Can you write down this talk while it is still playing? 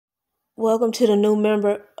Welcome to the new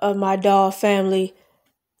member of my doll family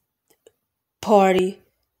party.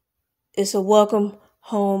 It's a welcome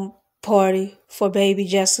home party for baby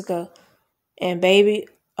Jessica, and baby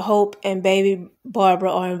Hope and baby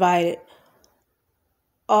Barbara are invited.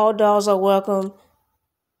 All dolls are welcome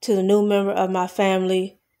to the new member of my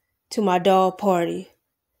family to my doll party.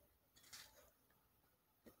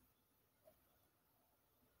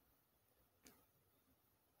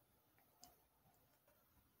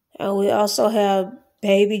 And we also have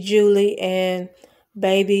baby Julie and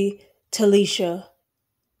baby Talisha.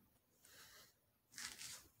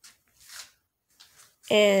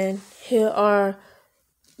 And here are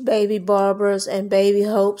baby Barbara's and baby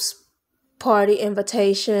Hope's party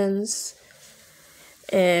invitations.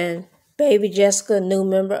 And baby Jessica, new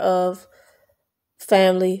member of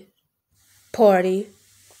family party.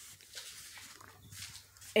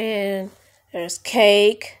 And there's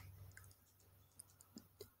cake,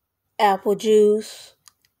 apple juice,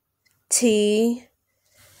 tea,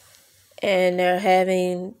 and they're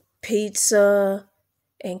having pizza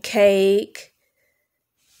and cake,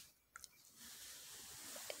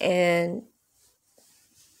 and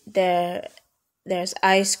there's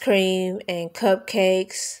ice cream and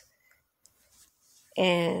cupcakes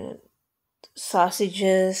and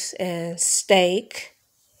sausages and steak.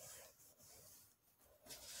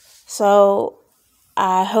 So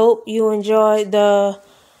I hope you enjoyed the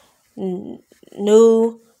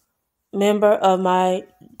new member of my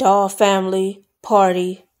doll family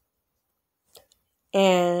party,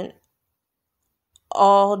 and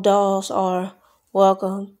all dolls are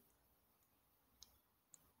welcome.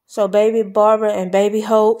 So baby Barbara and baby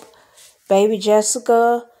Hope, baby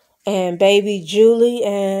Jessica, and baby Julie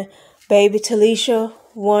and baby Talisha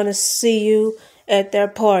want to see you at their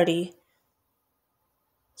party.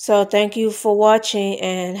 So thank you for watching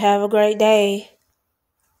and have a great day.